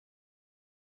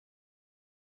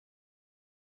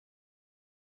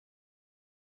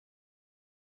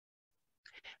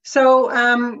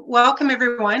Welcome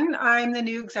everyone. I'm the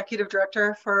new Executive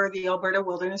Director for the Alberta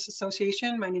Wilderness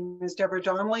Association. My name is Deborah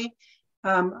Donnelly.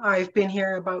 I've been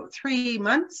here about 3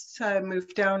 months. I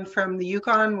moved down from the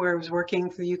Yukon where I was working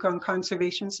for the Yukon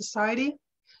Conservation Society.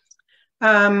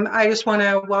 I just want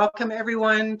to welcome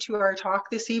everyone to our talk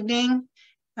this evening.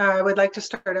 I would like to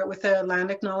start out with a land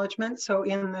acknowledgement. So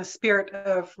in the spirit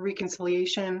of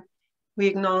reconciliation, we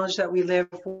acknowledge that we live,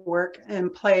 work,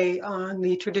 and play on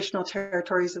the traditional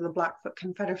territories of the Blackfoot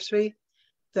Confederacy,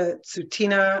 the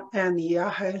Tsuut'ina and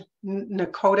the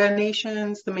Nakota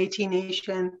Nations, the Métis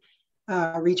Nation,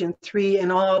 Region 3,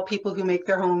 and all people who make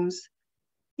their homes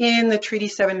in the Treaty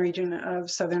 7 region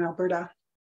of Southern Alberta.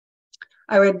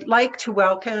 I would like to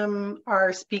welcome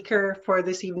our speaker for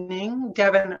this evening.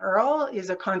 Devon Earl is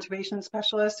a conservation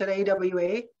specialist at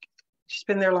AWA. She's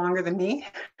been there longer than me.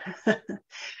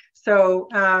 So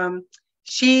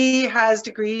she has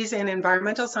degrees in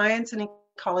environmental science and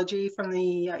ecology from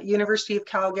the University of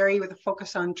Calgary with a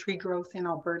focus on tree growth in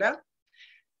Alberta.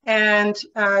 And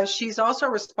she's also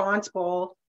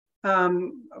responsible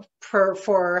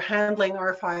for handling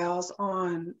our files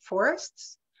on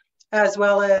forests, as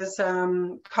well as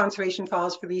conservation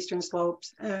files for the Eastern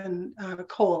Slopes and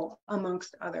coal,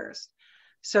 amongst others.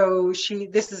 So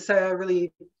this is a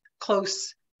really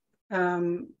close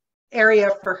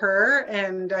area for her,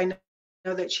 and I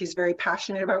know that she's very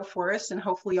passionate about forests, and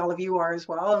hopefully all of you are as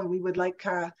well. And we would like,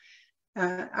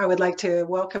 I would like to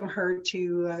welcome her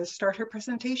to start her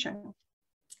presentation.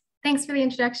 Thanks for the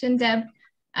introduction, Deb.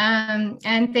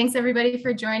 And thanks everybody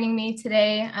for joining me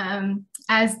today.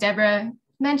 As Deborah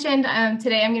mentioned,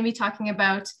 today I'm going to be talking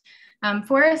about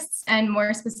forests, and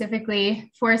more specifically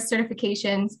forest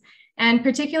certifications, and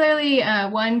particularly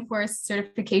one forest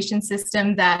certification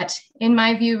system that, in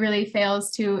my view, really fails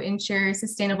to ensure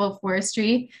sustainable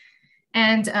forestry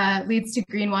and leads to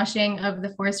greenwashing of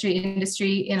the forestry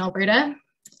industry in Alberta.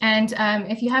 And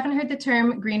if you haven't heard the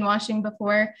term greenwashing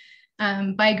before,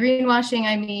 by greenwashing,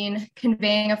 I mean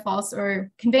conveying false or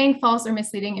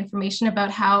misleading information about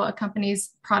how a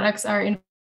company's products are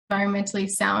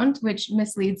environmentally sound, which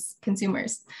misleads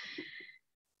consumers.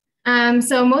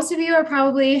 So most of you are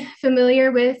probably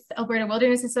familiar with Alberta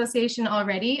Wilderness Association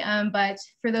already, but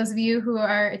for those of you who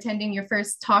are attending your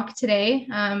first talk today,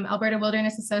 Alberta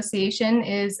Wilderness Association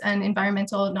is an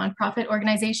environmental nonprofit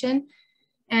organization,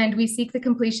 and we seek the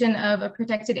completion of a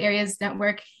protected areas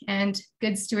network and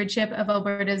good stewardship of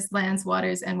Alberta's lands,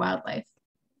 waters, and wildlife.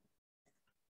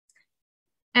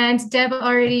 And Deb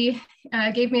already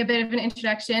gave me a bit of an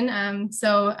introduction,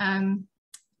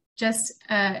 Just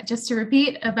to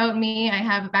repeat about me, I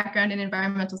have a background in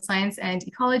environmental science and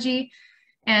ecology.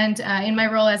 And in my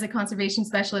role as a conservation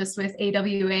specialist with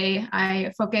AWA,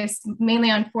 I focus mainly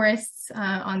on forests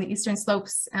on the Eastern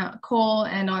Slopes, coal,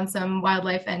 and on some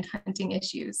wildlife and hunting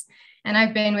issues. And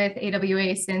I've been with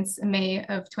AWA since May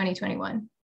of 2021.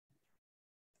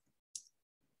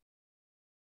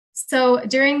 So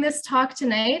during this talk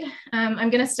tonight, I'm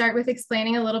going to start with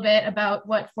explaining a little bit about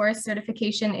what forest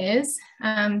certification is.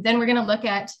 Then we're going to look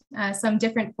at some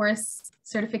different forest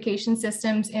certification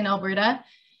systems in Alberta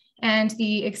and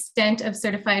the extent of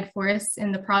certified forests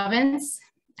in the province.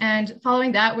 And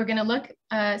following that, we're going to look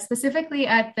specifically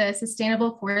at the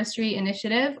Sustainable Forestry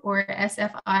Initiative, or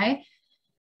SFI,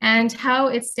 and how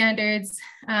its standards,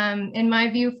 in my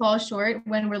view, fall short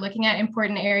when we're looking at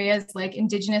important areas like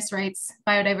Indigenous rights,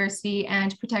 biodiversity,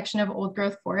 and protection of old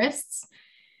growth forests.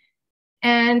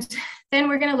 And then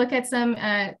we're going to look at some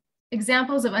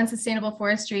examples of unsustainable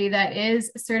forestry that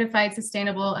is certified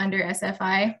sustainable under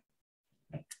SFI.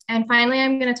 And finally,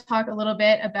 I'm going to talk a little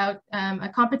bit about a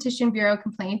Competition Bureau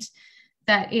complaint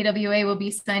that AWA will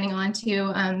be signing on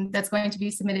to that's going to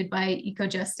be submitted by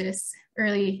EcoJustice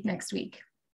early next week.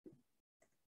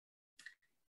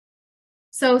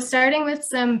 So starting with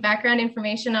some background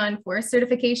information on forest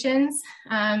certifications,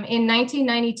 in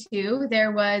 1992,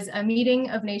 there was a meeting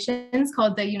of nations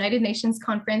called the United Nations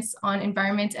Conference on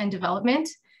Environment and Development.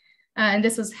 And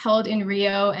this was held in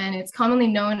Rio, and it's commonly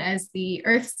known as the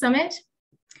Earth Summit.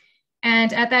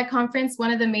 And at that conference,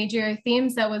 one of the major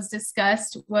themes that was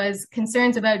discussed was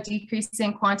concerns about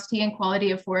decreasing quantity and quality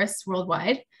of forests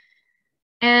worldwide.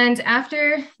 And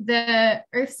after the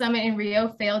Earth Summit in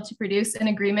Rio failed to produce an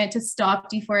agreement to stop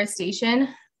deforestation,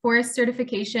 forest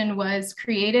certification was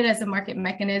created as a market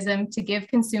mechanism to give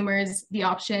consumers the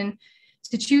option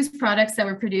to choose products that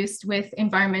were produced with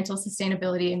environmental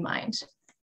sustainability in mind.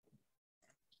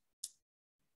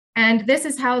 And this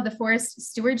is how the Forest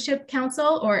Stewardship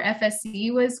Council, or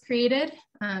FSC, was created.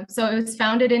 So it was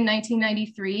founded in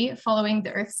 1993 following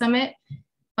the Earth Summit.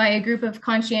 by a group of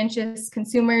conscientious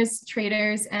consumers,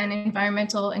 traders, and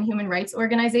environmental and human rights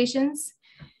organizations.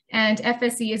 And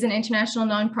FSC is an international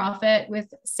nonprofit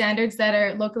with standards that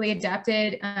are locally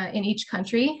adapted in each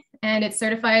country. And it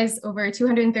certifies over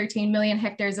 213 million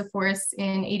hectares of forests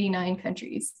in 89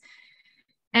 countries.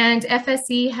 And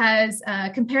FSC has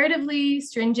comparatively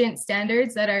stringent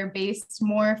standards that are based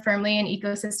more firmly in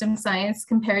ecosystem science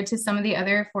compared to some of the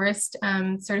other forest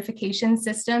certification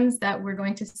systems that we're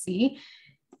going to see.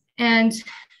 And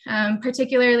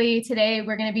particularly today,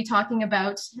 we're going to be talking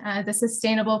about the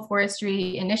Sustainable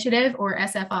Forestry Initiative, or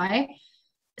SFI.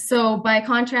 So by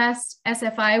contrast,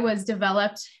 SFI was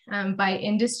developed by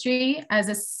industry as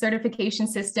a certification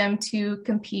system to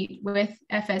compete with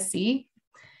FSC.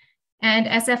 And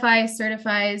SFI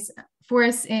certifies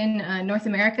forests in North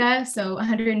America, so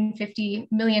 150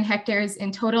 million hectares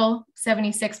in total,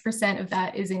 76% of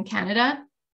that is in Canada.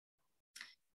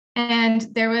 And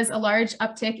there was a large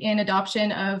uptick in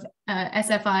adoption of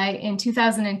SFI in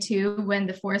 2002 when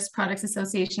the Forest Products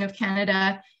Association of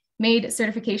Canada made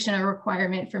certification a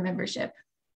requirement for membership.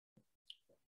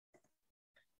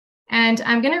 And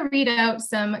I'm going to read out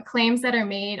some claims that are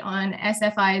made on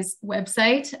SFI's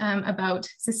website about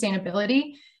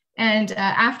sustainability. And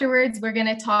afterwards, we're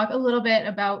going to talk a little bit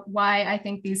about why I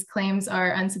think these claims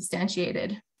are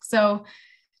unsubstantiated. So,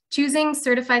 choosing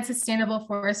certified sustainable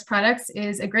forest products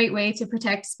is a great way to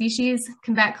protect species,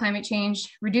 combat climate change,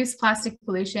 reduce plastic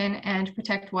pollution, and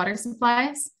protect water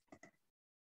supplies.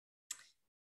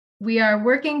 We are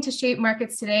working to shape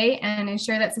markets today and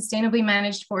ensure that sustainably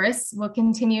managed forests will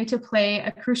continue to play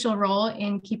a crucial role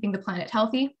in keeping the planet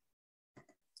healthy.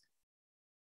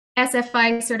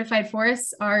 SFI certified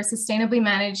forests are sustainably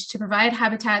managed to provide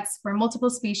habitats for multiple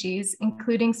species,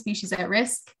 including species at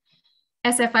risk.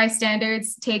 SFI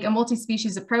standards take a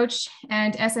multi-species approach,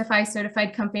 and SFI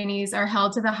certified companies are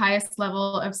held to the highest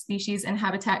level of species and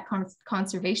habitat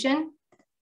conservation.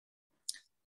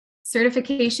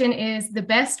 Certification is the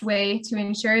best way to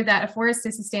ensure that a forest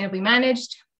is sustainably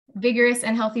managed. Vigorous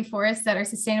and healthy forests that are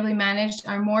sustainably managed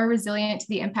are more resilient to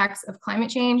the impacts of climate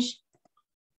change.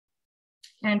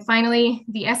 And finally,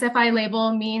 the SFI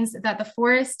label means that the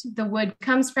forest the wood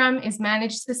comes from is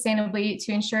managed sustainably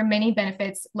to ensure many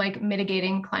benefits like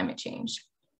mitigating climate change.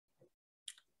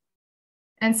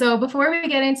 And so before we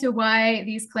get into why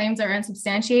these claims are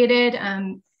unsubstantiated,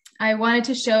 I wanted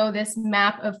to show this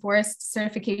map of forest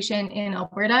certification in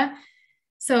Alberta.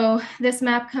 So this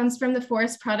map comes from the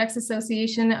Forest Products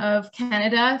Association of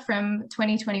Canada from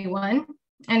 2021,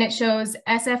 and it shows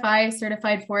SFI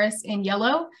certified forests in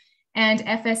yellow and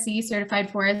FSC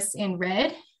certified forests in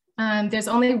red. There's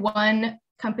only one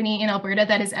company in Alberta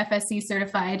that is FSC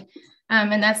certified,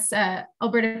 and that's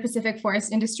Alberta Pacific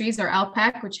Forest Industries, or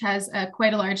ALPAC, which has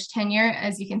quite a large tenure,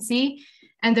 as you can see.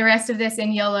 And the rest of this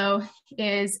in yellow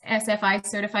is SFI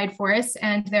certified forests,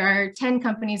 and there are 10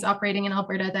 companies operating in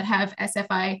Alberta that have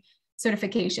SFI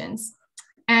certifications.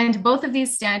 And both of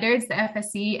these standards, the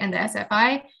FSC and the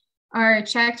SFI, are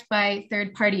checked by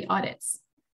third-party audits.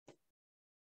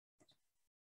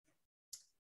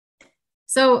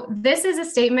 So this is a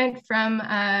statement from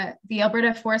the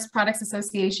Alberta Forest Products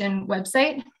Association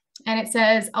website, and it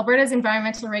says, Alberta's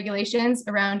environmental regulations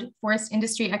around forest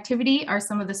industry activity are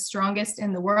some of the strongest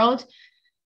in the world.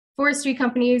 Forestry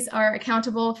companies are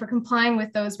accountable for complying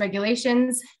with those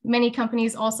regulations. Many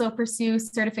companies also pursue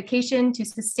certification to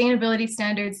sustainability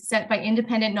standards set by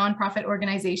independent nonprofit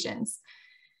organizations.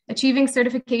 Achieving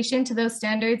certification to those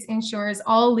standards ensures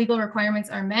all legal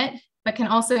requirements are met, but can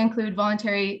also include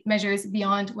voluntary measures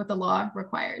beyond what the law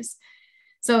requires.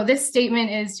 So this statement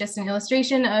is just an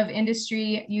illustration of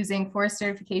industry using forest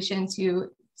certification to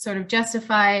sort of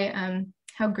justify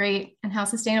how great and how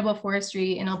sustainable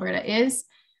forestry in Alberta is.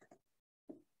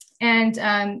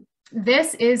 And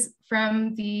this is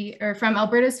from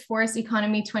Alberta's Forest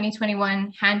Economy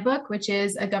 2021 Handbook, which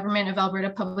is a Government of Alberta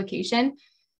publication.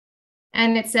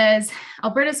 And it says,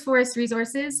 Alberta's forest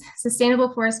resources,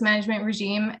 sustainable forest management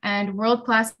regime, and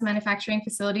world-class manufacturing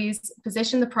facilities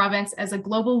position the province as a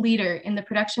global leader in the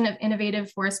production of innovative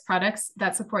forest products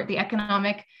that support the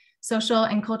economic, social,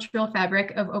 and cultural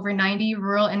fabric of over 90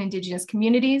 rural and Indigenous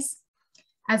communities.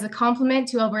 As a complement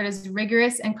to Alberta's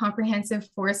rigorous and comprehensive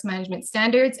forest management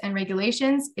standards and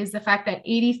regulations is the fact that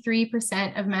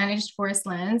 83% of managed forest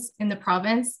lands in the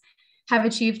province have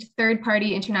achieved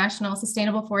third-party international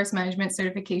sustainable forest management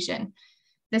certification.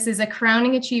 This is a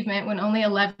crowning achievement when only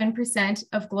 11%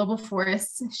 of global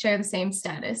forests share the same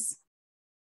status.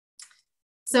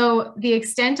 So the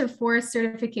extent of forest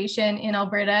certification in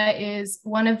Alberta is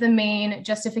one of the main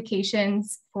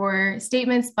justifications for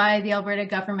statements by the Alberta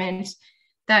government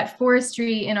that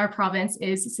forestry in our province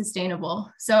is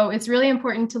sustainable. So it's really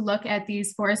important to look at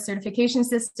these forest certification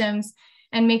systems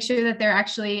and make sure that they're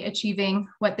actually achieving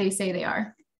what they say they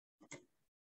are.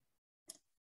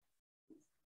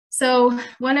 So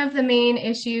one of the main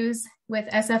issues with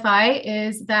SFI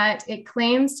is that it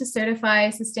claims to certify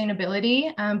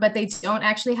sustainability, but they don't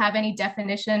actually have any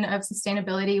definition of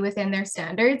sustainability within their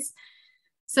standards.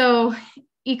 So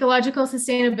ecological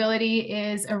sustainability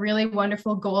is a really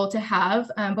wonderful goal to have,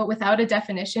 but without a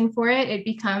definition for it, it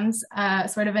becomes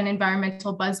sort of an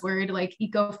environmental buzzword like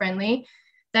eco-friendly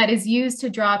that is used to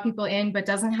draw people in, but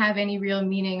doesn't have any real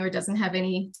meaning or doesn't have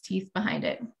any teeth behind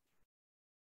it.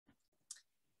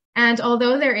 And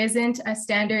although there isn't a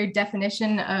standard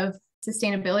definition of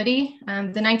sustainability,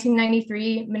 the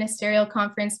 1993 Ministerial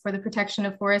Conference for the Protection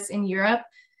of Forests in Europe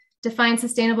defined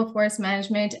sustainable forest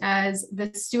management as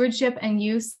the stewardship and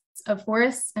use of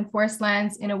forests and forest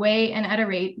lands in a way and at a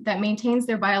rate that maintains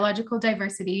their biological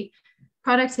diversity,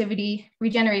 productivity,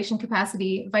 regeneration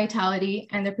capacity, vitality,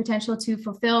 and the potential to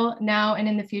fulfill now and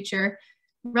in the future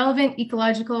relevant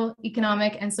ecological,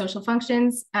 economic, and social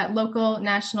functions at local,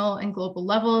 national, and global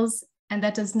levels, and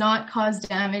that does not cause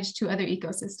damage to other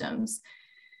ecosystems.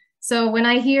 So when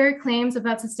I hear claims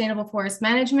about sustainable forest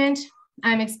management,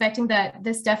 I'm expecting that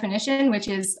this definition, which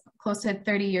is close to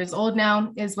 30 years old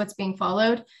now, is what's being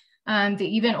followed. The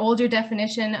even older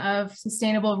definition of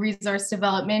sustainable resource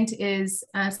development is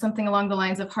something along the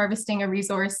lines of harvesting a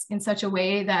resource in such a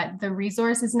way that the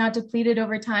resource is not depleted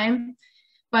over time.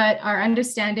 But our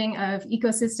understanding of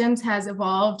ecosystems has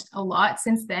evolved a lot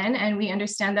since then, and we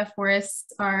understand that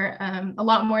forests are a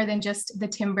lot more than just the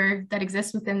timber that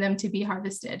exists within them to be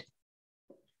harvested.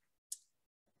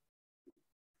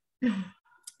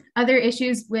 Other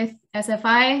issues with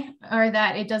SFI are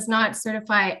that it does not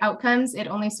certify outcomes, it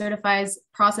only certifies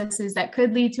processes that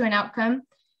could lead to an outcome.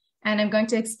 And I'm going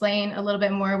to explain a little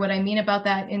bit more what I mean about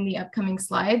that in the upcoming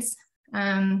slides.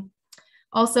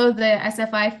 Also, the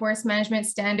SFI Forest Management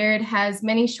Standard has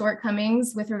many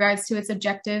shortcomings with regards to its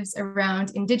objectives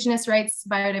around Indigenous rights,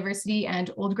 biodiversity,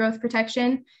 and old growth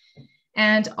protection.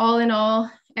 And all in all,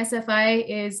 SFI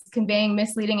is conveying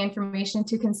misleading information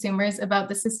to consumers about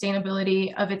the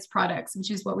sustainability of its products, which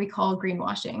is what we call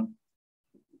greenwashing.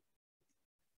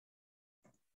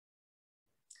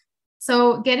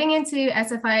 So getting into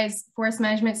SFI's Forest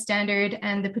Management Standard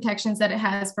and the protections that it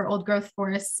has for old growth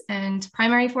forests and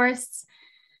primary forests,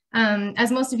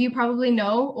 as most of you probably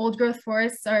know, old growth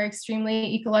forests are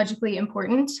extremely ecologically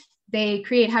important. They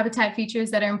create habitat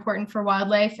features that are important for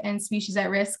wildlife and species at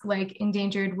risk, like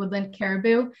endangered woodland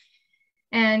caribou.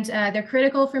 And they're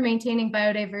critical for maintaining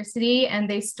biodiversity, and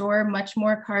they store much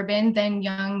more carbon than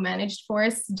young managed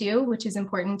forests do, which is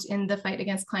important in the fight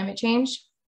against climate change.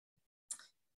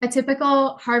 A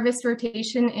typical harvest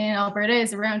rotation in Alberta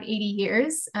is around 80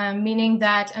 years, meaning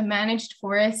that a managed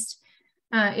forest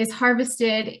is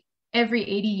harvested every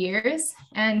 80 years.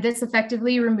 And this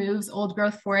effectively removes old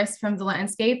growth forests from the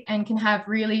landscape and can have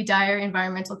really dire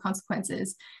environmental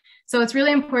consequences. So it's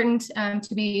really important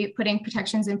to be putting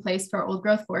protections in place for old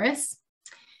growth forests.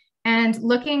 And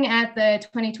looking at the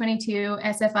 2022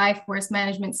 SFI Forest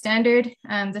Management Standard,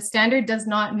 the standard does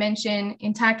not mention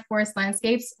intact forest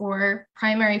landscapes or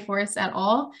primary forests at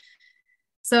all.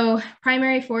 So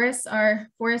primary forests are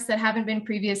forests that haven't been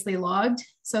previously logged.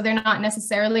 So they're not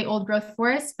necessarily old growth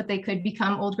forests, but they could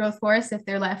become old growth forests if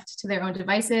they're left to their own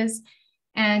devices.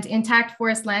 And intact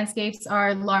forest landscapes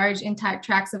are large intact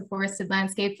tracts of forested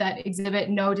landscape that exhibit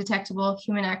no detectable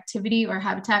human activity or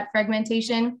habitat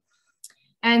fragmentation.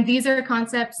 And these are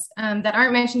concepts that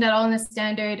aren't mentioned at all in the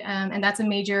standard, and that's a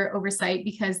major oversight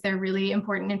because they're really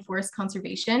important in forest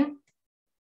conservation.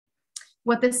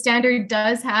 What the standard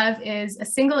does have is a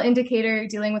single indicator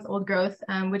dealing with old growth,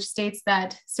 which states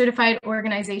that certified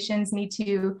organizations need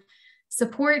to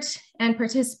support and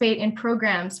participate in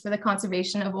programs for the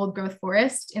conservation of old growth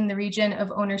forest in the region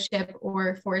of ownership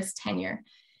or forest tenure.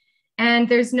 And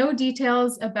there's no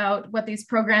details about what these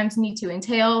programs need to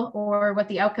entail or what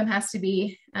the outcome has to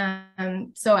be.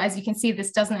 So as you can see,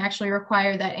 this doesn't actually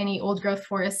require that any old growth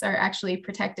forests are actually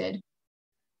protected.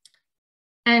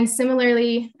 And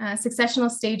similarly,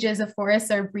 successional stages of forests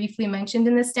are briefly mentioned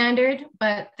in the standard,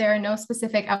 but there are no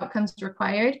specific outcomes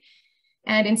required.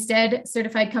 And instead,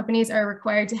 certified companies are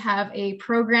required to have a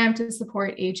program to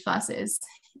support age classes.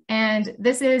 And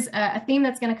this is a theme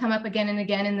that's going to come up again and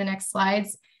again in the next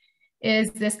slides,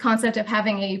 is this concept of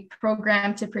having a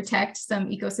program to protect some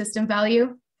ecosystem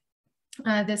value.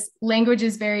 This language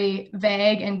is very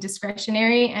vague and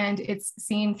discretionary, and it's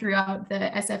seen throughout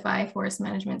the SFI Forest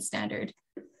Management Standard.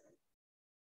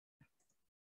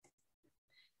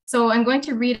 So I'm going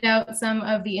to read out some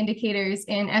of the indicators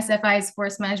in SFI's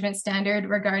forest management standard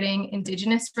regarding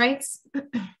Indigenous rights.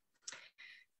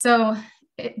 So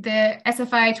the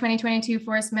SFI 2022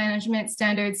 Forest Management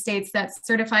Standard states that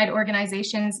certified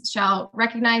organizations shall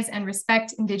recognize and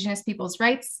respect Indigenous people's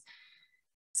rights.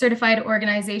 Certified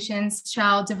organizations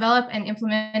shall develop and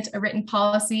implement a written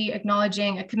policy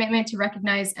acknowledging a commitment to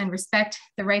recognize and respect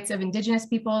the rights of Indigenous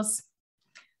peoples.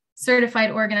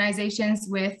 Certified organizations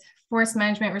with forest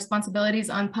management responsibilities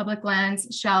on public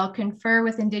lands shall confer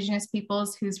with Indigenous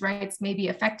peoples whose rights may be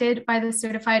affected by the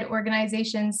certified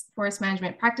organization's forest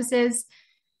management practices.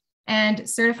 And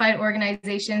certified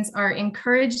organizations are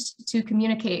encouraged to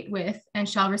communicate with and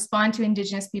shall respond to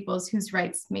Indigenous peoples whose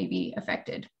rights may be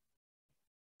affected.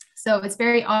 So it's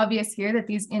very obvious here that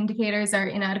these indicators are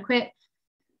inadequate.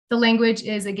 The language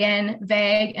is, again,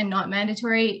 vague and not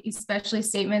mandatory, especially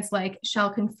statements like shall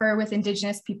confer with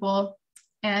Indigenous people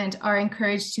and are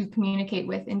encouraged to communicate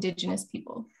with Indigenous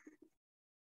people.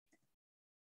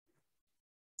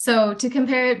 So to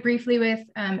compare it briefly with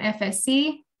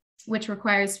FSC, which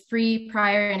requires free,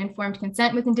 prior, and informed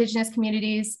consent with Indigenous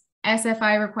communities,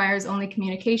 SFI requires only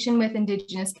communication with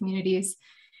Indigenous communities.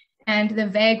 And the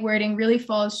vague wording really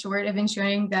falls short of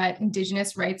ensuring that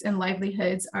Indigenous rights and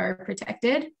livelihoods are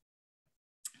protected.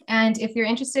 And if you're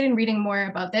interested in reading more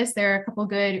about this, there are a couple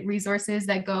good resources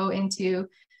that go into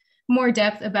more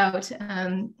depth about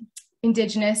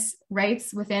Indigenous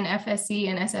rights within FSC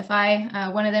and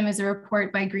SFI. One of them is a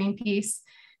report by Greenpeace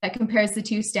that compares the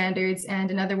two standards, and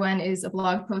another one is a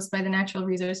blog post by the Natural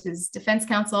Resources Defense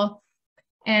Council.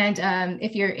 And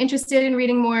if you're interested in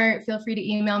reading more, feel free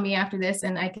to email me after this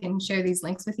and I can share these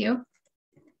links with you.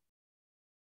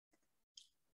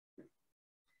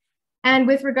 And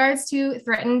with regards to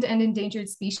threatened and endangered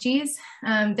species,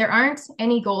 there aren't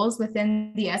any goals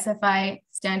within the SFI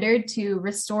standard to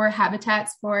restore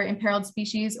habitats for imperiled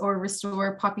species or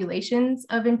restore populations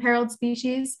of imperiled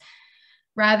species.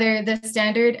 Rather, the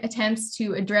standard attempts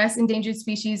to address endangered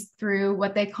species through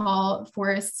what they call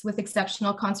forests with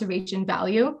exceptional conservation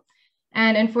value.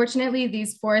 And unfortunately,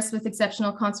 these forests with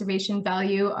exceptional conservation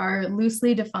value are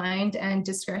loosely defined and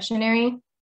discretionary.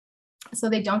 So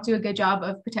they don't do a good job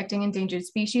of protecting endangered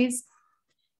species.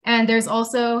 And there's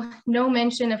also no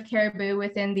mention of caribou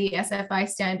within the SFI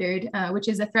standard, which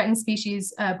is a threatened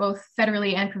species both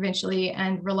federally and provincially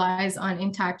and relies on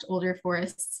intact older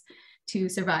forests to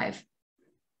survive.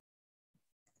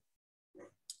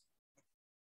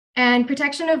 And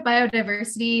protection of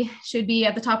biodiversity should be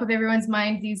at the top of everyone's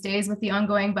mind these days with the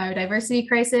ongoing biodiversity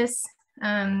crisis.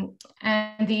 And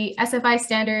the SFI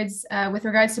standards with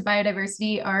regards to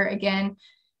biodiversity are, again,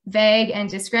 vague and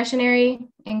discretionary,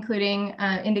 including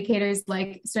indicators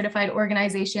like certified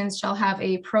organizations shall have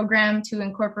a program to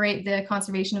incorporate the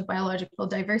conservation of biological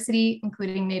diversity,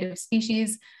 including native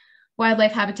species,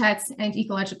 wildlife habitats, and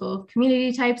ecological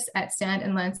community types at stand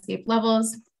and landscape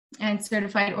levels. And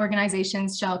certified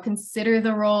organizations shall consider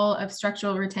the role of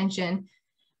structural retention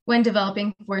when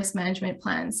developing forest management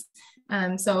plans.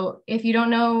 So if you don't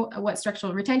know what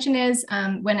structural retention is,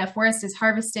 when a forest is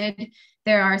harvested,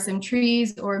 there are some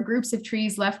trees or groups of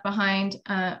trees left behind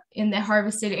in the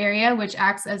harvested area, which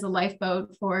acts as a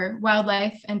lifeboat for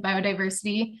wildlife and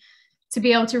biodiversity to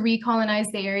be able to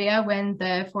recolonize the area when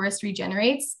the forest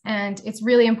regenerates. And it's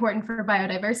really important for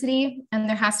biodiversity, and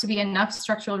there has to be enough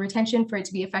structural retention for it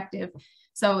to be effective.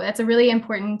 So that's a really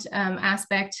important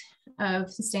aspect of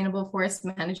sustainable forest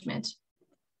management.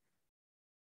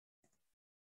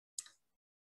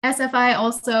 SFI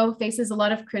also faces a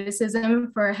lot of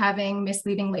criticism for having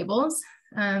misleading labels.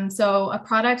 So a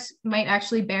product might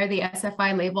actually bear the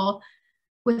SFI label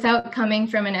without coming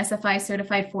from an SFI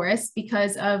certified forest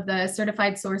because of the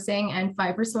certified sourcing and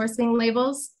fiber sourcing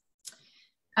labels.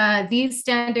 These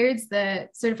standards, the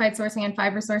certified sourcing and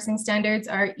fiber sourcing standards,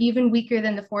 are even weaker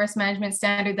than the forest management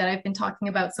standard that I've been talking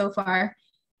about so far.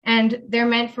 And they're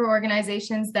meant for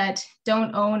organizations that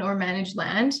don't own or manage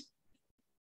land.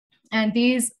 And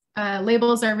these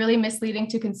labels are really misleading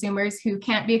to consumers who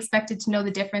can't be expected to know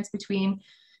the difference between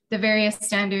the various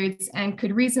standards and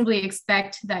could reasonably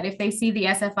expect that if they see the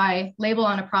SFI label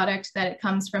on a product that it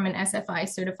comes from an SFI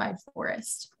certified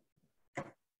forest.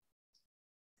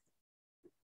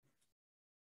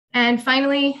 And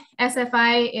finally,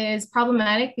 SFI is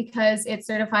problematic because it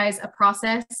certifies a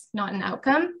process, not an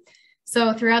outcome.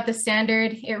 So throughout the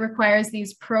standard, it requires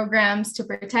these programs to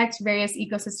protect various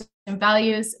ecosystem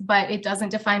values, but it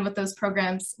doesn't define what those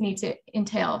programs need to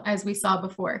entail, as we saw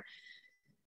before.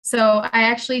 So I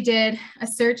actually did a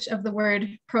search of the word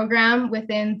program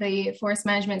within the forest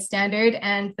management standard,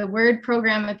 and the word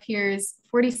program appears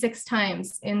 46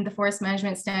 times in the forest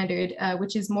management standard,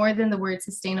 which is more than the word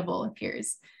sustainable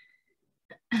appears.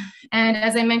 And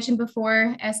as I mentioned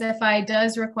before, SFI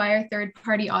does require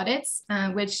third-party audits,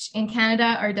 which in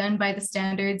Canada are done by the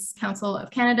Standards Council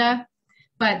of Canada,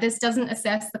 but this doesn't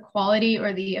assess the quality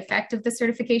or the effect of the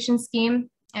certification scheme.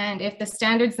 And if the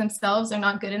standards themselves are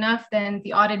not good enough, then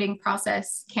the auditing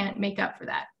process can't make up for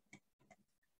that.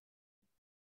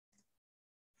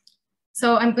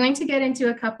 So I'm going to get into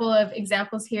a couple of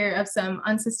examples here of some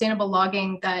unsustainable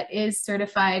logging that is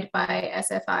certified by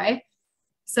SFI.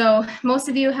 So most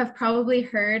of you have probably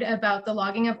heard about the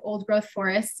logging of old growth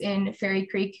forests in Fairy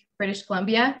Creek, British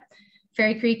Columbia.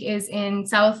 Fairy Creek is in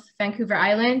South Vancouver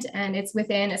Island, and it's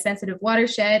within a sensitive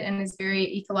watershed and is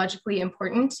very ecologically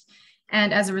important.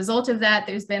 And as a result of that,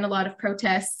 there's been a lot of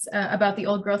protests about the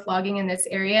old growth logging in this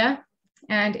area.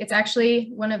 And it's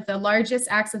actually one of the largest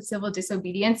acts of civil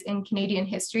disobedience in Canadian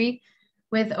history,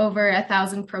 with over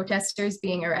 1,000 protesters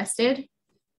being arrested.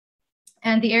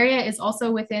 And the area is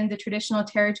also within the traditional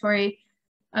territory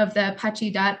of the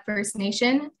Pachidat First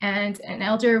Nation, and an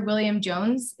elder, William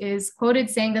Jones, is quoted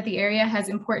saying that the area has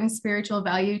important spiritual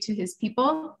value to his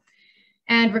people.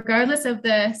 And regardless of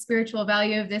the spiritual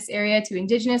value of this area to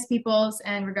Indigenous peoples,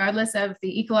 and regardless of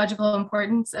the ecological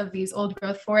importance of these old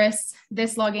growth forests,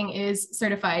 this logging is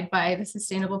certified by the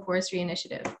Sustainable Forestry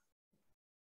Initiative.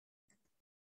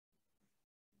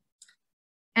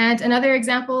 And another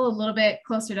example, a little bit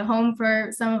closer to home for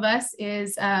some of us,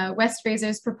 is West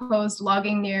Fraser's proposed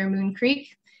logging near Moon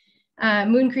Creek.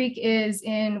 Moon Creek is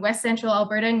in West Central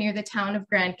Alberta near the town of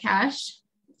Grand Cache.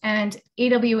 And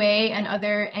AWA and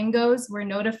other NGOs were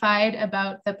notified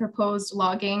about the proposed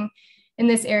logging in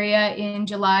this area in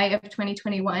July of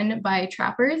 2021 by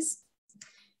trappers.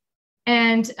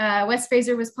 And West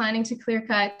Fraser was planning to clear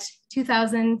cut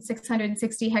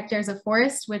 2,660 hectares of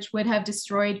forest, which would have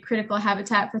destroyed critical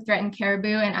habitat for threatened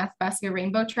caribou and Athabasca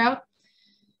rainbow trout.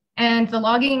 And the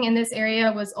logging in this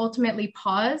area was ultimately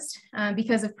paused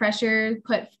because of pressure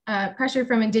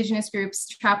from Indigenous groups,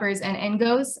 trappers, and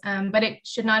NGOs, but it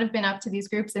should not have been up to these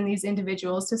groups and these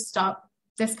individuals to stop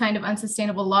this kind of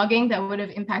unsustainable logging that would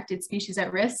have impacted species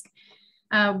at risk,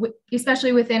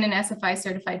 especially within an SFI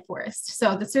certified forest.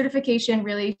 So the certification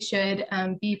really should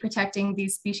be protecting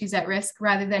these species at risk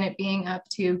rather than it being up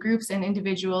to groups and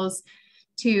individuals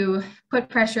to put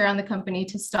pressure on the company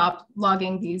to stop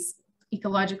logging these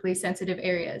ecologically sensitive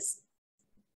areas.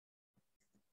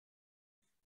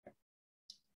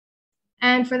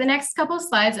 And for the next couple of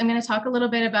slides, I'm going to talk a little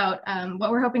bit about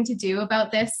what we're hoping to do about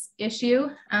this issue.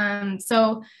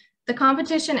 So the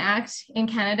Competition Act in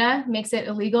Canada makes it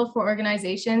illegal for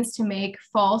organizations to make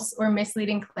false or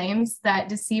misleading claims that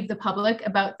deceive the public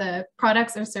about the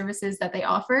products or services that they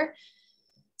offer.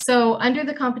 So under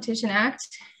the Competition Act,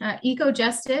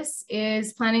 EcoJustice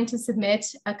is planning to submit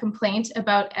a complaint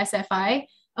about SFI,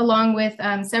 along with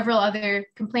several other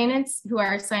complainants who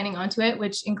are signing onto it,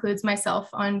 which includes myself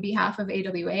on behalf of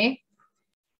AWA.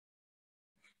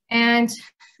 And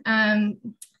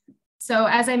so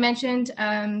as I mentioned,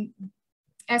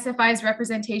 SFI's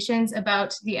representations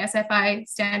about the SFI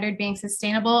standard being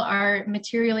sustainable are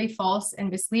materially false and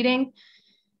misleading.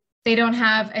 They don't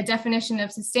have a definition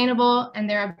of sustainable, and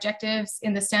their objectives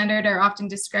in the standard are often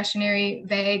discretionary,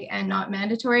 vague, and not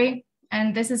mandatory.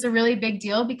 And this is a really big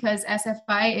deal because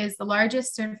SFI is the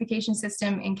largest certification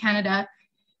system in Canada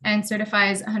and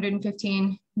certifies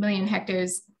 115 million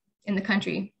hectares in the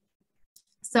country.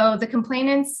 So the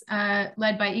complainants,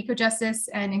 led by EcoJustice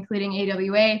and including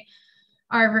AWA,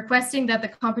 are requesting that the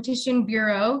Competition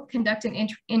Bureau conduct an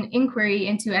inquiry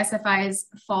into SFI's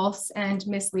false and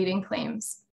misleading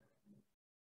claims.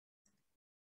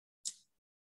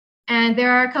 And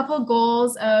there are a couple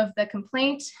goals of the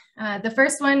complaint. The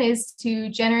first one is to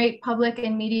generate public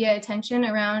and media attention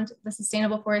around the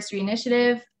Sustainable Forestry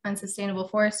Initiative, unsustainable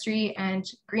forestry,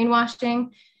 and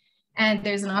greenwashing. And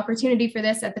there's an opportunity for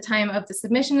this at the time of the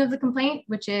submission of the complaint,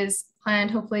 which is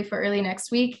planned hopefully for early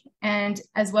next week, and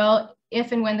as well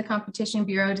if and when the Competition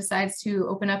Bureau decides to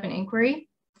open up an inquiry.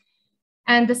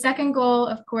 And the second goal,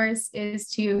 of course, is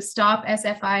to stop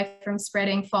SFI from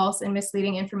spreading false and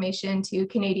misleading information to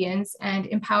Canadians and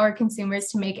empower consumers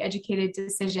to make educated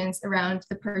decisions around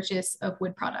the purchase of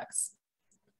wood products.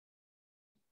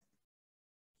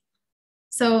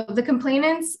 So the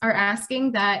complainants are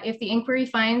asking that if the inquiry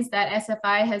finds that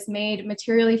SFI has made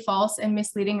materially false and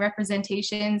misleading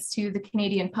representations to the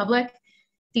Canadian public,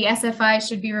 the SFI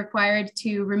should be required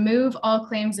to remove all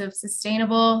claims of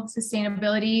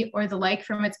sustainability, or the like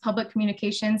from its public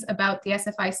communications about the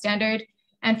SFI standard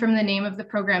and from the name of the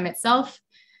program itself.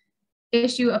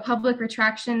 issue a public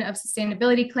retraction of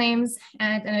sustainability claims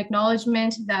and an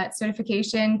acknowledgement that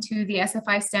certification to the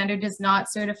SFI standard does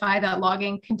not certify that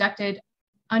logging conducted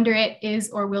under it is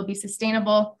or will be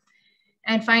sustainable.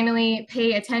 And finally,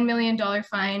 pay a $10 million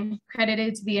fine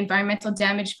credited to the Environmental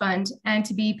Damage Fund and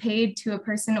to be paid to a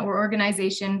person or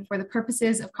organization for the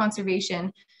purposes of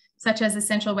conservation, such as the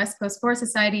Central West Coast Forest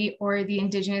Society or the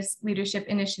Indigenous Leadership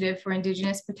Initiative for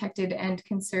Indigenous Protected and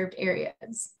Conserved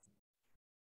Areas.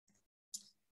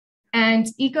 And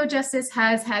EcoJustice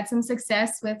has had some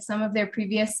success with some of their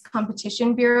previous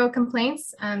Competition Bureau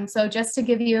complaints. So just to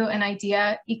give you an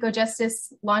idea,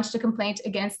 EcoJustice launched a complaint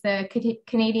against the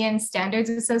Canadian Standards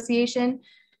Association.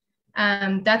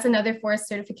 That's another forest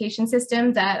certification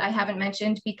system that I haven't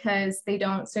mentioned because they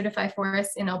don't certify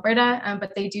forests in Alberta,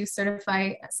 but they do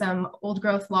certify some old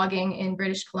growth logging in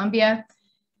British Columbia.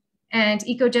 And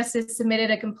EcoJustice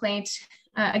submitted a complaint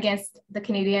against the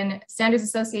Canadian Standards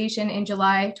Association in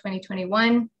July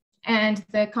 2021, and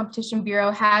the Competition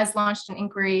Bureau has launched an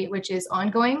inquiry which is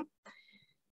ongoing.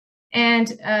 And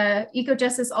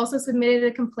EcoJustice also submitted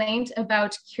a complaint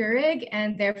about Keurig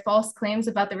and their false claims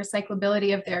about the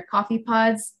recyclability of their coffee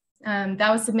pods.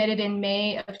 That was submitted in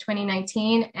May of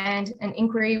 2019, and an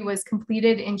inquiry was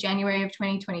completed in January of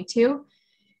 2022.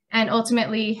 And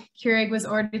ultimately, Keurig was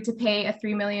ordered to pay a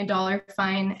 $3 million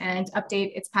fine and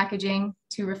update its packaging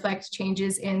to reflect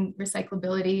changes in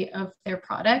recyclability of their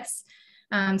products.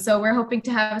 So we're hoping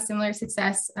to have a similar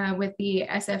success with the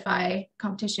SFI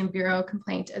Competition Bureau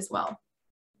complaint as well.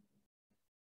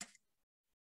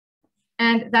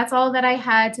 And that's all that I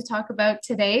had to talk about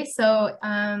today. So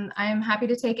I'm happy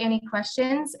to take any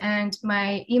questions, and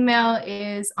my email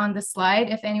is on the slide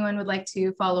if anyone would like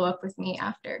to follow up with me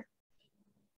after.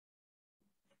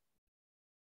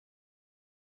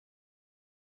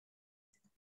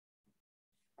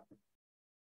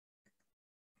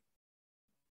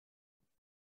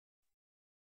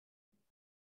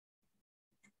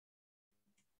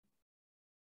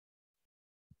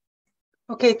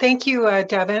 Okay, thank you,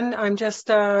 Devon. I'm just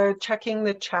checking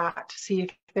the chat to see if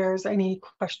there's any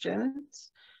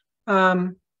questions.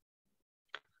 So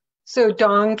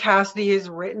Dawn Cassidy has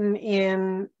written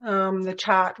in the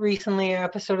chat recently, an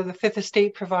episode of the Fifth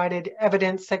Estate provided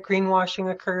evidence that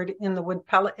greenwashing occurred in the wood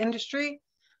pellet industry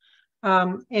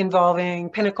involving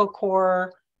Pinnacle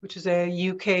Core, which is a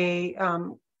UK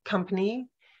company.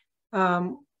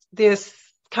 This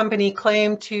company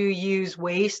claimed to use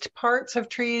waste parts of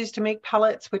trees to make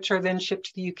pellets, which are then shipped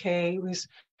to the UK. It was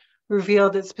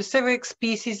revealed that specific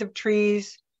species of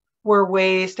trees were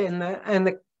waste, and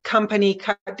the company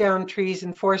cut down trees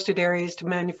in forested areas to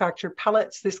manufacture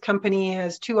pellets. This company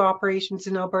has 2 operations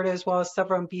in Alberta as well as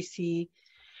several in BC.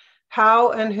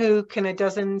 How and who can a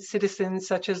dozen citizens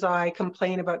such as I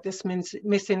complain about this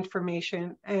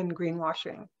misinformation and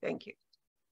greenwashing? Thank you.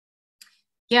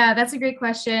 Yeah, that's a great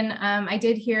question. I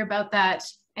did hear about that.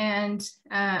 And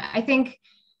I think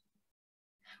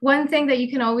one thing that you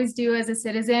can always do as a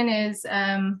citizen is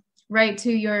write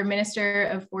to your Minister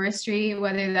of Forestry,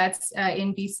 whether that's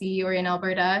in BC or in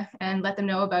Alberta, and let them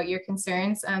know about your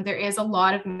concerns. There is a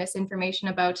lot of misinformation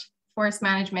about forest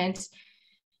management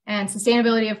and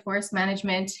sustainability of forest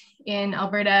management in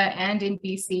Alberta and in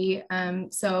BC.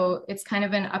 So it's kind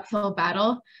of an uphill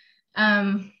battle.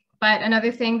 But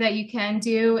another thing that you can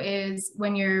do is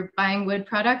when you're buying wood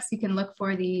products, you can look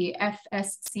for the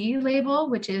FSC label,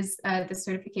 which is the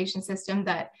certification system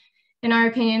that, in our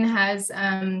opinion, has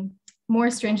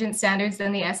more stringent standards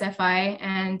than the SFI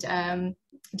and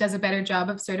does a better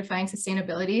job of certifying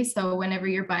sustainability. So whenever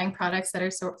you're buying products that are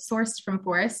sourced from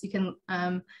forests, you can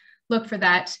look for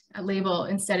that label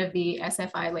instead of the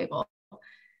SFI label.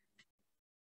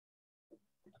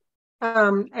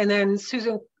 And then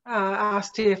Susan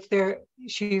asked if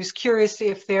she was curious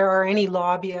if there are any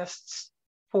lobbyists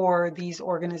for these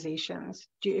organizations,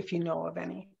 if you know of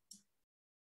any.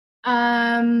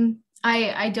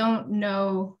 I don't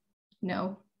know,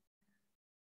 no.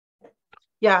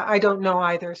 Yeah, I don't know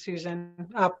either,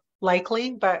 Susan. Likely,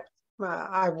 but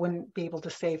I wouldn't be able to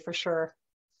say for sure.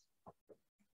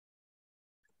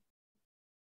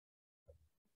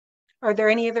 Are there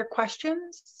any other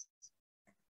questions?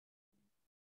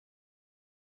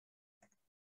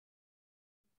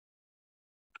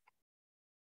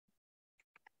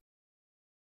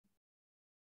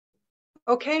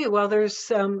 Okay, well,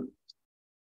 there's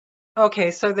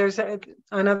okay, so there's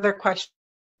another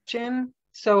question.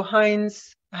 So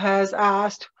Heinz has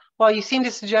asked, while you seem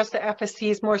to suggest that FSC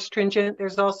is more stringent,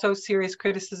 there's also serious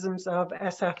criticisms of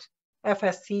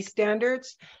FSC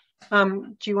standards.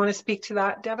 Do you want to speak to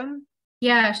that, Devon?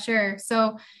 Yeah, sure.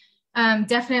 So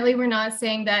Definitely, we're not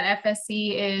saying that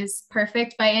FSC is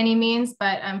perfect by any means,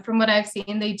 but from what I've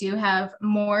seen, they do have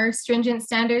more stringent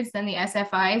standards than the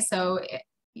SFI. So,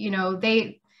 you know,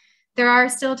 there are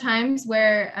still times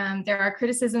where there are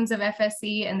criticisms of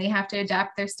FSC and they have to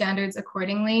adapt their standards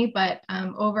accordingly. But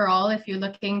overall, if you're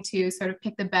looking to sort of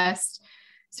pick the best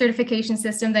certification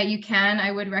system that you can,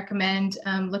 I would recommend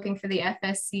looking for the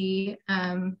FSC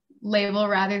label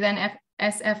rather than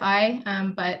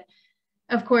SFI. But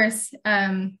of course,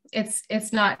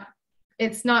 it's not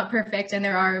perfect, and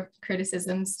there are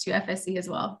criticisms to FSC as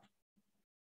well.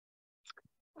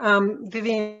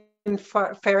 Vivian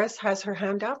Ferris has her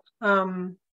hand up.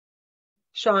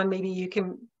 Sean, maybe you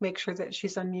can make sure that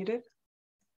she's unmuted.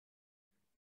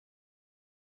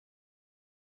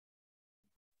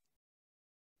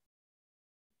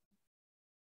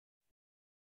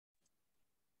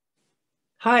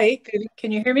 Hi,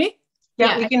 can you hear me?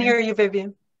 Yeah, we can hear you,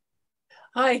 Vivian.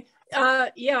 Hi.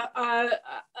 I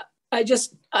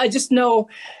just know,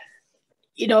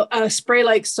 you know, a Spray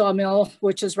Lake sawmill,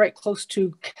 which is right close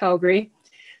to Calgary,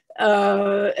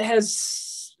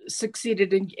 has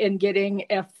succeeded in getting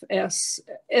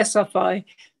SFI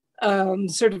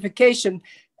certification.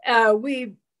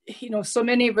 You know, so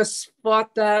many of us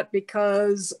fought that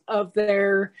because of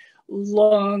their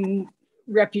long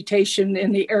reputation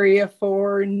in the area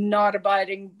for not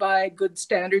abiding by good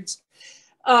standards.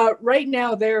 Right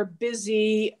now, they're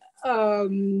busy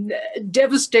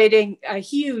devastating a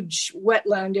huge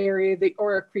wetland area, the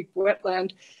Ora Creek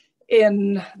wetland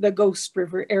in the Ghost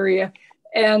River area.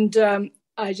 And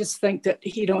I just think that,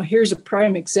 you know, here's a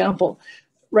prime example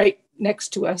right next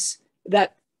to us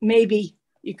that maybe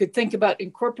you could think about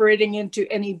incorporating into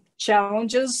any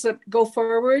challenges that go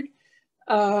forward.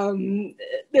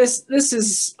 This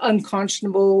is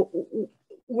unconscionable,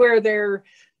 where they're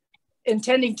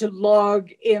intending to log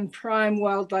in prime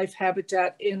wildlife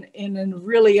habitat in a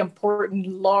really important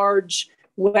large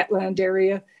wetland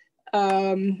area.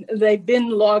 They've been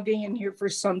logging in here for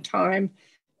some time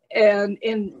and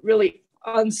in really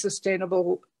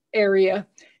unsustainable area.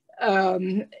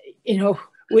 You know,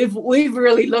 we've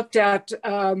really looked at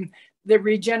the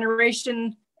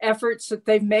regeneration efforts that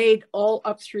they've made all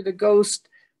up through the Ghost,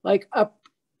 like up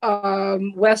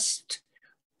west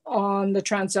on the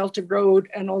Transalta Road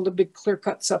and all the big clear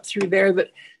cuts up through there that,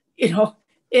 you know,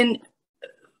 in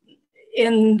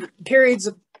periods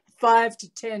of 5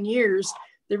 to 10 years,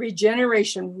 the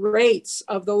regeneration rates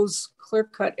of those clear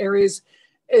cut areas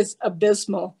is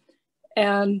abysmal.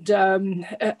 And I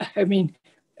mean,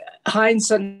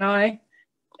 Heinz and I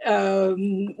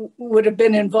would have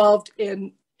been involved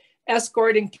in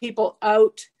escorting people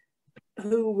out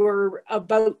who were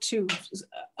about to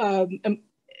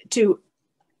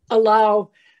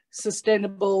allow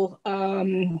sustainable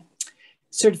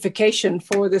certification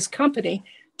for this company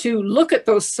to look at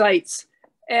those sites,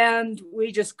 and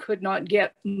we just could not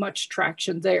get much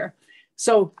traction there.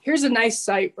 So here's a nice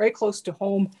site right close to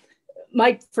home.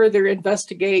 Might further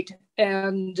investigate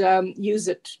and use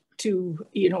it to,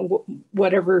 you know,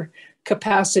 whatever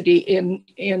capacity in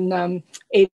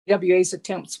AWA's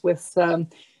attempts with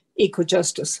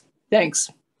eco-justice. Thanks.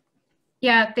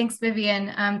 Yeah, thanks, Vivian.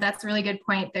 That's a really good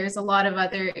point. There's a lot of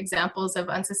other examples of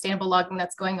unsustainable logging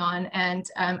that's going on. And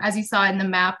as you saw in the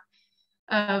map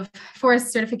of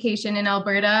forest certification in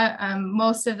Alberta,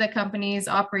 most of the companies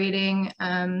operating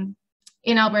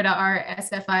in Alberta are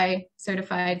SFI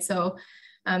certified. So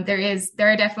there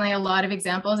are definitely a lot of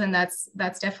examples, and that's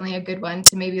definitely a good one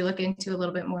to maybe look into a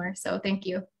little bit more. So thank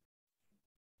you.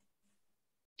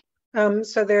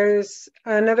 So there's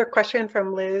another question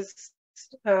from Liz.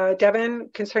 Devon,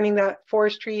 concerning that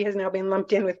forestry has now been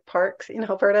lumped in with parks in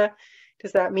Alberta.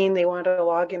 Does that mean they want to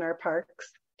log in our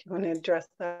parks? Do you want to address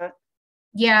that?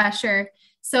 Yeah, sure.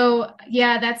 So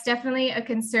yeah, that's definitely a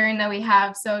concern that we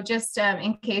have. So just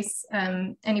in case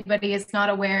anybody is not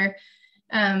aware,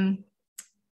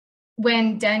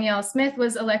 when Danielle Smith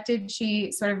was elected,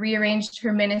 she sort of rearranged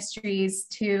her ministries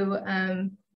to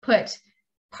put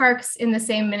parks in the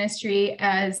same ministry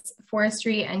as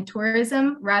forestry and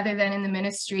tourism, rather than in the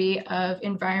Ministry of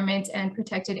Environment and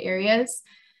Protected Areas.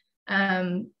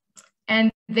 And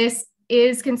this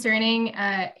is concerning,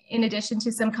 in addition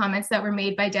to some comments that were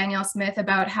made by Danielle Smith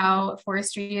about how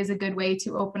forestry is a good way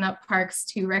to open up parks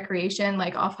to recreation,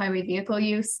 like off-highway vehicle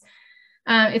use.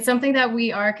 It's something that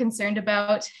we are concerned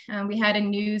about. We had a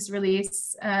news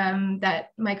release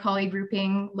that my colleague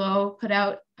Ruping Low put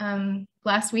out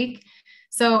last week.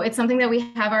 So it's something that we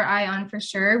have our eye on for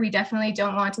sure. We definitely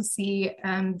don't want to see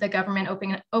the government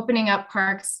opening up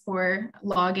parks for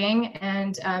logging.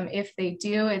 And if they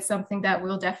do, it's something that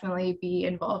we'll definitely be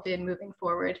involved in moving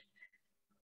forward.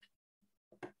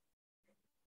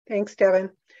 Thanks, Devon.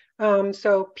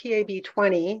 So PAB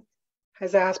 20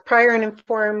 has asked, prior and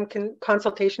informed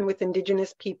consultation with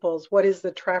Indigenous peoples, what is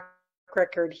the track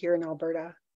record here in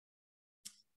Alberta?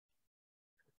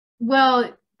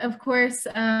 Well, of course,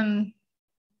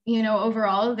 you know,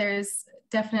 overall, there's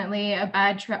definitely a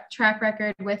bad track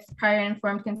record with prior and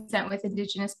informed consent with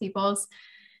Indigenous peoples.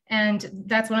 And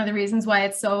that's one of the reasons why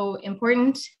it's so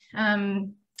important.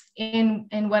 In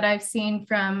what I've seen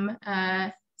from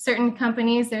certain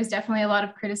companies, there's definitely a lot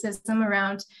of criticism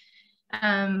around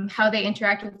how they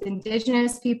interact with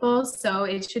Indigenous peoples. So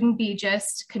it shouldn't be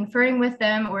just conferring with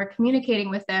them or communicating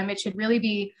with them. It should really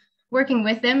be working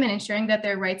with them and ensuring that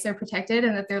their rights are protected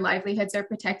and that their livelihoods are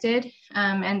protected.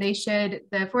 And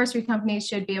the forestry companies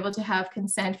should be able to have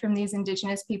consent from these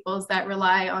Indigenous peoples that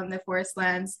rely on the forest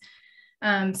lands.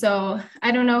 So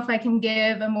I don't know if I can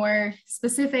give a more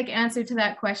specific answer to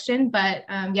that question, but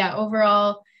yeah,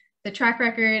 overall, the track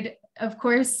record, of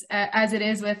course, as it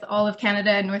is with all of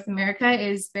Canada and North America,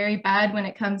 is very bad when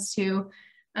it comes to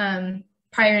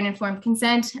prior and informed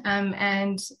consent.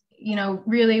 And you know,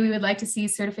 really, we would like to see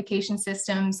certification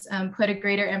systems put a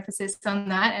greater emphasis on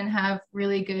that and have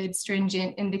really good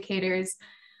stringent indicators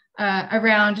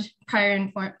around prior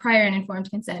and informed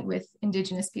consent with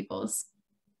Indigenous peoples.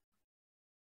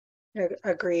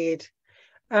 Agreed.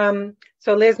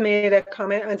 So Liz made a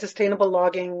comment, unsustainable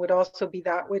logging would also be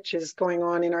that which is going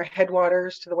on in our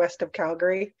headwaters to the west of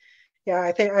Calgary. Yeah,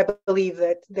 I believe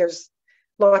that there's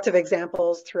lots of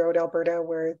examples throughout Alberta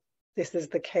where this is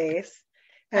the case.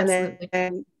 And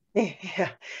then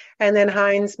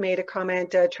Heinz made a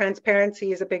comment,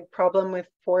 transparency is a big problem with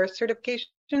forest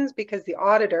certifications because the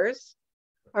auditors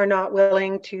are not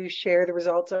willing to share the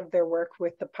results of their work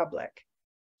with the public.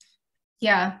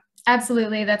 Yeah,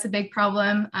 absolutely. That's a big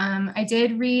problem. I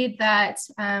did read that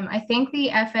I think the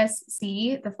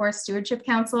FSC, the Forest Stewardship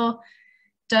Council,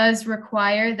 does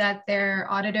require that their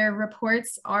auditor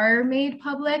reports are made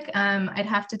public. I'd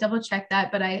have to double check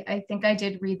that, but I think I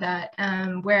did read that,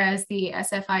 whereas the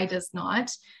SFI does not.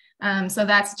 So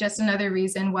that's just another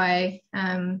reason why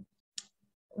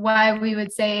we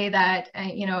would say that,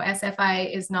 you know,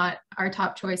 SFI is not our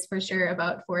top choice for sure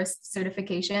about forest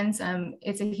certifications.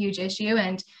 It's a huge issue,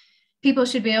 and people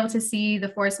should be able to see the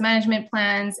forest management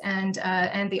plans and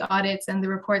the audits and the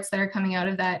reports that are coming out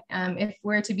of that if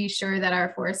we're to be sure that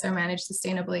our forests are managed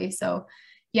sustainably. So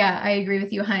yeah, I agree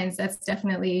with you, Heinz. That's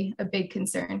definitely a big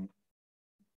concern.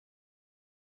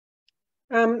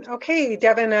 Okay,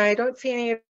 Devon, I don't see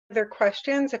any other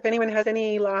questions. If anyone has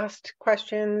any last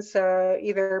questions,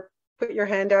 either put your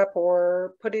hand up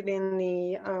or put it in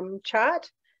the chat.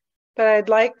 But I'd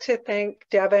like to thank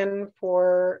Devon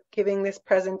for giving this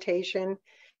presentation.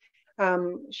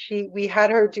 We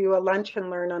had her do a lunch and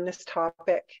learn on this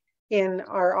topic in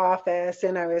our office,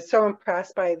 and I was so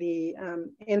impressed by the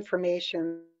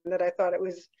information that I thought it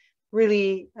was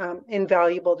really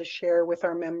invaluable to share with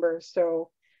our members. So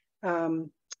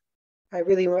I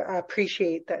really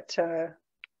appreciate that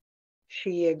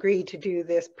she agreed to do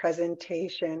this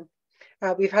presentation.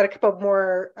 We've had a couple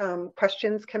more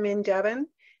questions come in, Devon.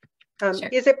 Sure.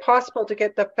 Is it possible to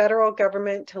get the federal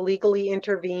government to legally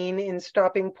intervene in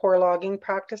stopping poor logging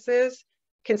practices,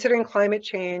 considering climate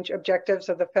change objectives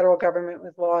of the federal government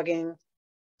with logging,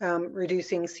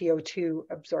 reducing CO2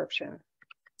 absorption?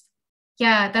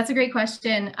 Yeah, that's a great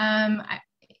question.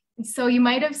 So you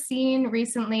might have seen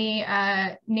recently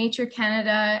Nature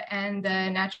Canada and the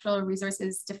Natural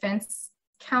Resources Defense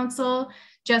Council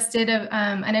just did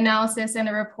an analysis and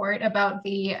a report about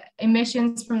the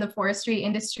emissions from the forestry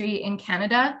industry in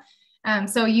Canada.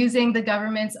 So using the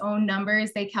government's own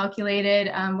numbers, they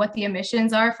calculated what the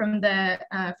emissions are from the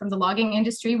logging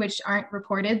industry, which aren't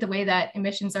reported the way that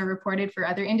emissions are reported for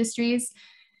other industries.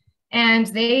 And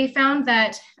they found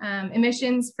that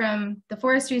emissions from the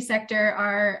forestry sector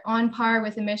are on par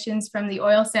with emissions from the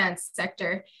oil sands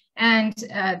sector. And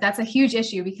that's a huge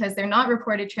issue because they're not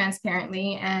reported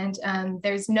transparently, and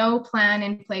there's no plan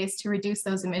in place to reduce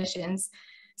those emissions.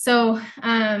 So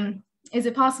is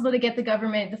it possible to get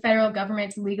the federal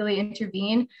government to legally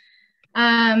intervene?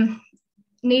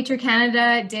 Nature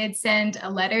Canada did send a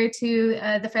letter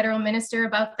to the federal minister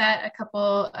about that a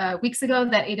couple weeks ago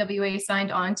that AWA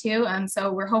signed on to.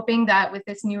 So we're hoping that with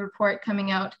this new report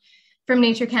coming out from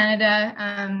Nature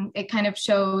Canada, it kind of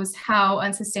shows how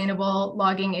unsustainable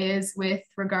logging is with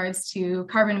regards to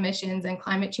carbon emissions and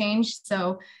climate change.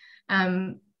 So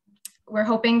we're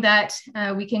hoping that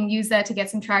we can use that to get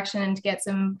some traction and to get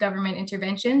some government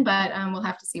intervention, but we'll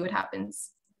have to see what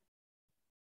happens.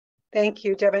 Thank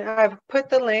you, Devon. I've put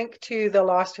the link to the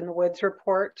Lost in the Woods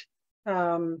report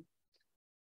in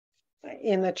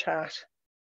the chat.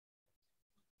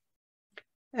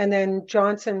 And then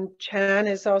Johnson Chan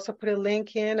has also put a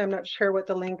link in. I'm not sure what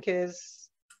the link is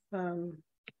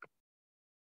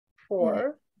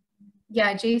for.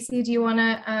 Yeah, JC, do you want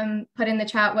to put in the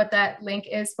chat what that link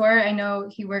is for? I know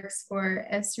he works for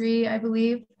Esri, I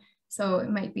believe, so it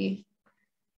might be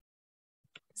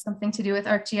something to do with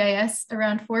ArcGIS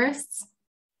around forests.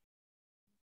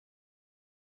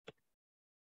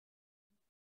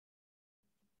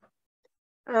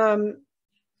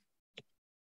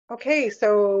 Okay,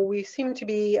 so we seem to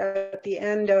be at the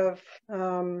end of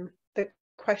the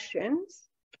questions.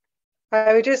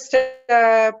 I would just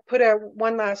put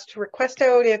one last request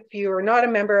out. If you are not a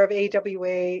member of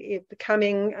AWA,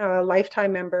 becoming a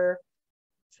lifetime member,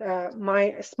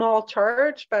 my small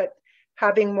charge, but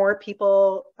having more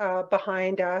people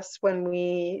behind us when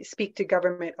we speak to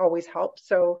government always helps.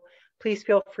 So please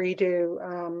feel free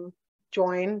to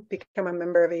become a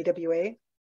member of AWA.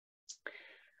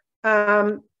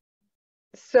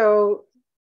 So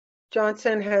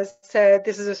Johnson has said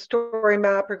this is a story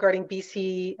map regarding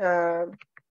BCTS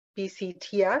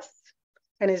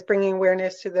and is bringing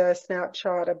awareness to the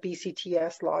snapshot of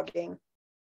BCTS logging,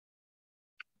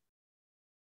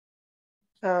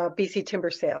 BC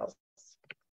timber sales.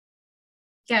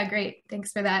 Yeah, great.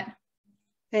 Thanks for that.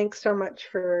 Thanks so much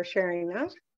for sharing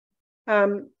that.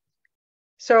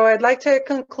 So I'd like to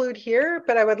conclude here,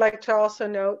 but I would like to also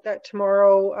note that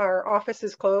tomorrow our office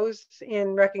is closed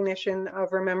in recognition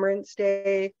of Remembrance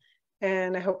Day.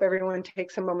 And I hope everyone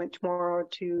takes a moment tomorrow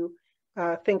to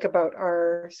think about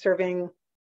our serving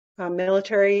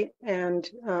military and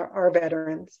our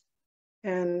veterans.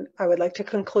 And I would like to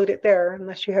conclude it there,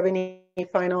 unless you have any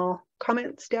final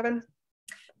comments, Devon.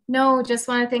 No, just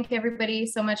want to thank everybody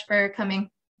so much for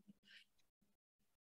coming.